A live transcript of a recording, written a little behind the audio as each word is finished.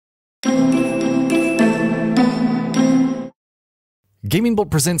GamingBolt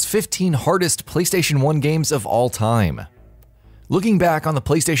presents 15 hardest PlayStation 1 games of all time. Looking back on the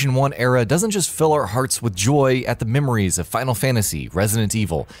PlayStation 1 era doesn't just fill our hearts with joy at the memories of Final Fantasy, Resident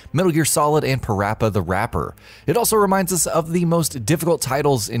Evil, Metal Gear Solid, and PaRappa the Rapper. It also reminds us of the most difficult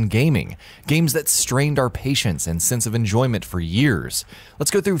titles in gaming, games that strained our patience and sense of enjoyment for years.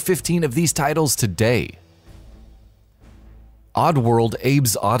 Let's go through 15 of these titles today. Oddworld: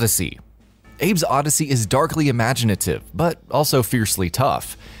 Abe's Odyssey. Abe's Odyssey is darkly imaginative, but also fiercely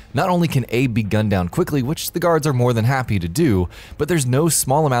tough. Not only can Abe be gunned down quickly, which the guards are more than happy to do, but there's no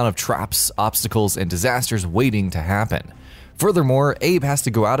small amount of traps, obstacles, and disasters waiting to happen. Furthermore, Abe has to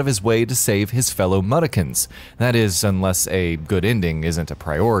go out of his way to save his fellow Muddicans. That is, unless a good ending isn't a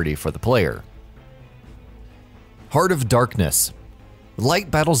priority for the player. Heart of Darkness.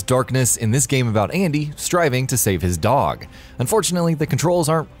 Light battles darkness in this game about Andy striving to save his dog. Unfortunately, the controls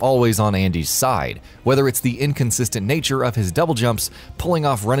aren't always on Andy's side, whether it's the inconsistent nature of his double jumps, pulling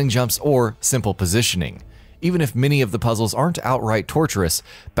off running jumps, or simple positioning. Even if many of the puzzles aren't outright torturous,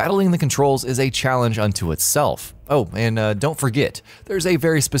 battling the controls is a challenge unto itself. Oh, and don't forget, there's a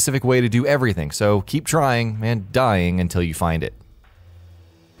very specific way to do everything, so keep trying and dying until you find it.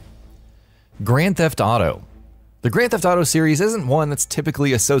 Grand Theft Auto. The Grand Theft Auto series isn't one that's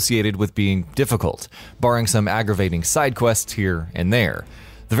typically associated with being difficult, barring some aggravating side quests here and there.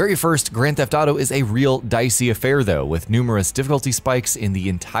 The very first Grand Theft Auto is a real dicey affair though, with numerous difficulty spikes in the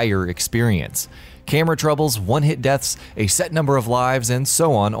entire experience. Camera troubles, one-hit deaths, a set number of lives, and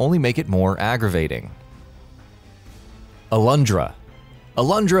so on only make it more aggravating. Alundra.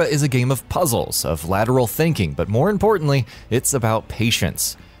 Alundra is a game of puzzles, of lateral thinking, but more importantly, it's about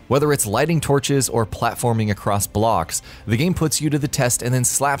patience. Whether it's lighting torches or platforming across blocks, the game puts you to the test and then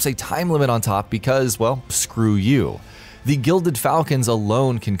slaps a time limit on top because, well, screw you. The Gilded Falcons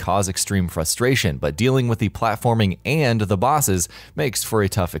alone can cause extreme frustration, but dealing with the platforming and the bosses makes for a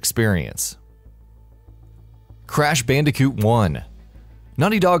tough experience. Crash Bandicoot 1.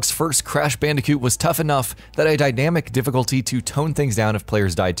 Naughty Dog's first Crash Bandicoot was tough enough that a dynamic difficulty to tone things down if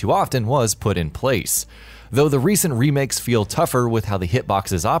players died too often was put in place. Though the recent remakes feel tougher with how the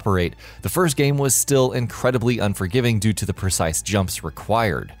hitboxes operate, the first game was still incredibly unforgiving due to the precise jumps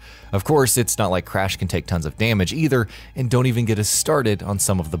required. Of course, it's not like Crash can take tons of damage either, and don't even get us started on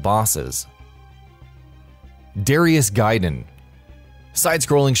some of the bosses. Darius Gaiden.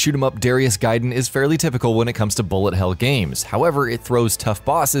 Side-scrolling shoot-'em-up Darius Gaiden is fairly typical when it comes to bullet hell games. However, it throws tough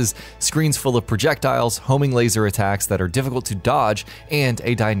bosses, screens full of projectiles, homing laser attacks that are difficult to dodge, and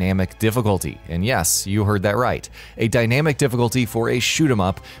a dynamic difficulty. And yes, you heard that right. A dynamic difficulty for a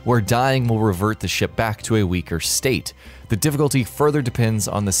shoot-'em-up where dying will revert the ship back to a weaker state. The difficulty further depends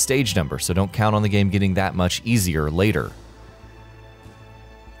on the stage number, so don't count on the game getting that much easier later.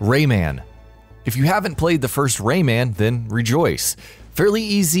 Rayman. If you haven't played the first Rayman, then rejoice. Fairly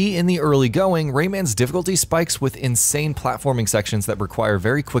easy in the early going, Rayman's difficulty spikes with insane platforming sections that require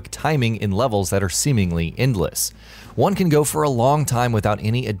very quick timing in levels that are seemingly endless. One can go for a long time without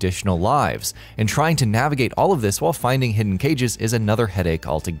any additional lives, and trying to navigate all of this while finding hidden cages is another headache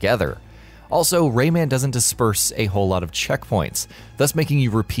altogether. Also, Rayman doesn't disperse a whole lot of checkpoints, thus making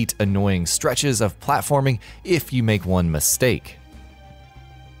you repeat annoying stretches of platforming if you make one mistake.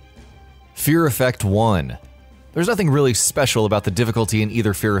 Fear Effect 1. There's nothing really special about the difficulty in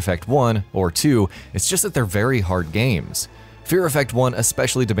either Fear Effect 1 or 2, it's just that they're very hard games. Fear Effect 1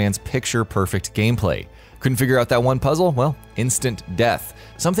 especially demands picture-perfect gameplay. Couldn't figure out that one puzzle? Well, instant death.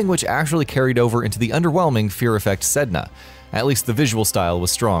 Something which actually carried over into the underwhelming Fear Effect Sedna. At least the visual style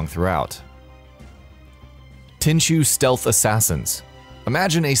was strong throughout. Tenchu Stealth Assassins.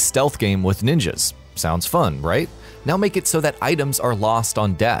 Imagine a stealth game with ninjas. Sounds fun, right? Now make it so that items are lost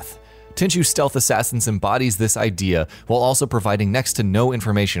on death. Tenchu Stealth Assassins embodies this idea while also providing next to no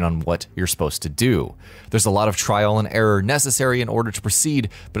information on what you're supposed to do. There's a lot of trial and error necessary in order to proceed,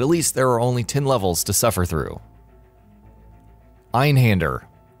 but at least there are only 10 levels to suffer through. Einhander.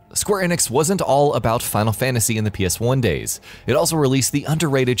 Square Enix wasn't all about Final Fantasy in the PS1 days. It also released the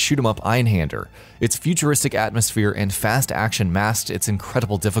underrated shoot-'em-up Einhander. Its futuristic atmosphere and fast action masked its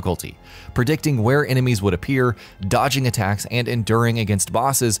incredible difficulty. Predicting where enemies would appear, dodging attacks, and enduring against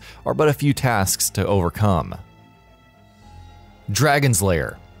bosses are but a few tasks to overcome. Dragon's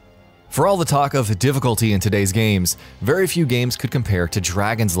Lair. For all the talk of difficulty in today's games, very few games could compare to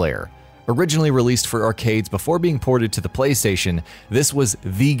Dragon's Lair. Originally released for arcades before being ported to the PlayStation, this was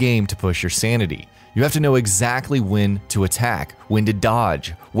the game to push your sanity. You have to know exactly when to attack, when to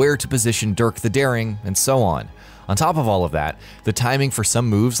dodge, where to position Dirk the Daring, and so on. On top of all of that, the timing for some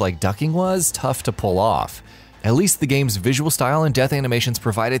moves like ducking was tough to pull off. At least the game's visual style and death animations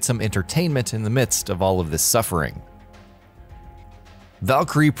provided some entertainment in the midst of all of this suffering.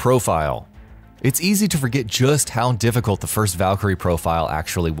 Valkyrie Profile. It's easy to forget just how difficult the first Valkyrie profile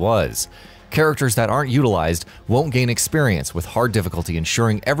actually was. Characters that aren't utilized won't gain experience, with hard difficulty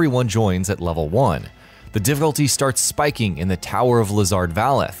ensuring everyone joins at level 1. The difficulty starts spiking in the Tower of Lizard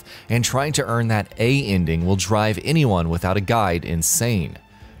Valeth, and trying to earn that A ending will drive anyone without a guide insane.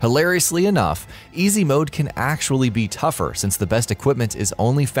 Hilariously enough, easy mode can actually be tougher since the best equipment is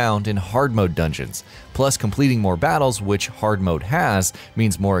only found in hard mode dungeons, plus completing more battles, which hard mode has,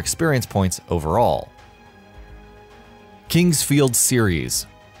 means more experience points overall. King's Field Series.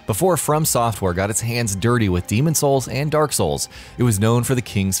 Before From Software got its hands dirty with Demon Souls and Dark Souls, it was known for the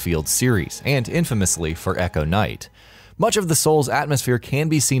King's Field series, and infamously for Echo Knight. Much of the Souls atmosphere can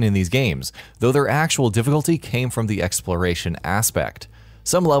be seen in these games, though their actual difficulty came from the exploration aspect.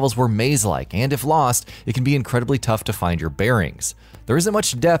 Some levels were maze-like, and if lost, it can be incredibly tough to find your bearings. There isn't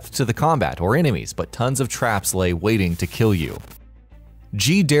much depth to the combat or enemies, but tons of traps lay waiting to kill you.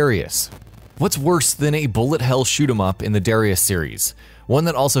 G. Darius. What's worse than a bullet hell shoot-'em-up in the Darius series? One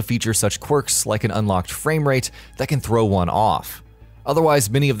that also features such quirks like an unlocked frame rate that can throw one off. Otherwise,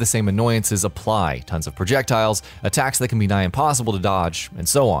 many of the same annoyances apply: tons of projectiles, attacks that can be nigh impossible to dodge, and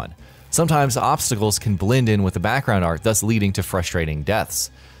so on. Sometimes obstacles can blend in with the background art, thus leading to frustrating deaths.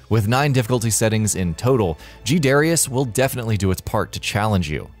 With 9 difficulty settings in total, G. Darius will definitely do its part to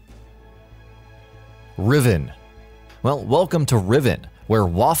challenge you. Riven. Well, welcome to Riven, where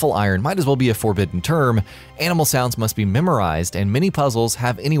waffle iron might as well be a forbidden term. Animal sounds must be memorized, and many puzzles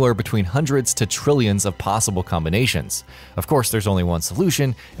have anywhere between hundreds to trillions of possible combinations. Of course, there's only one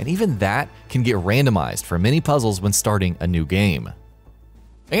solution, and even that can get randomized for many puzzles when starting a new game.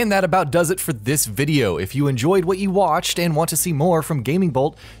 And that about does it for this video. If you enjoyed what you watched and want to see more from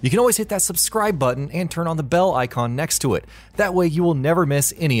GamingBolt, you can always hit that subscribe button and turn on the bell icon next to it. That way you will never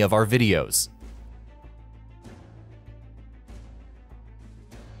miss any of our videos.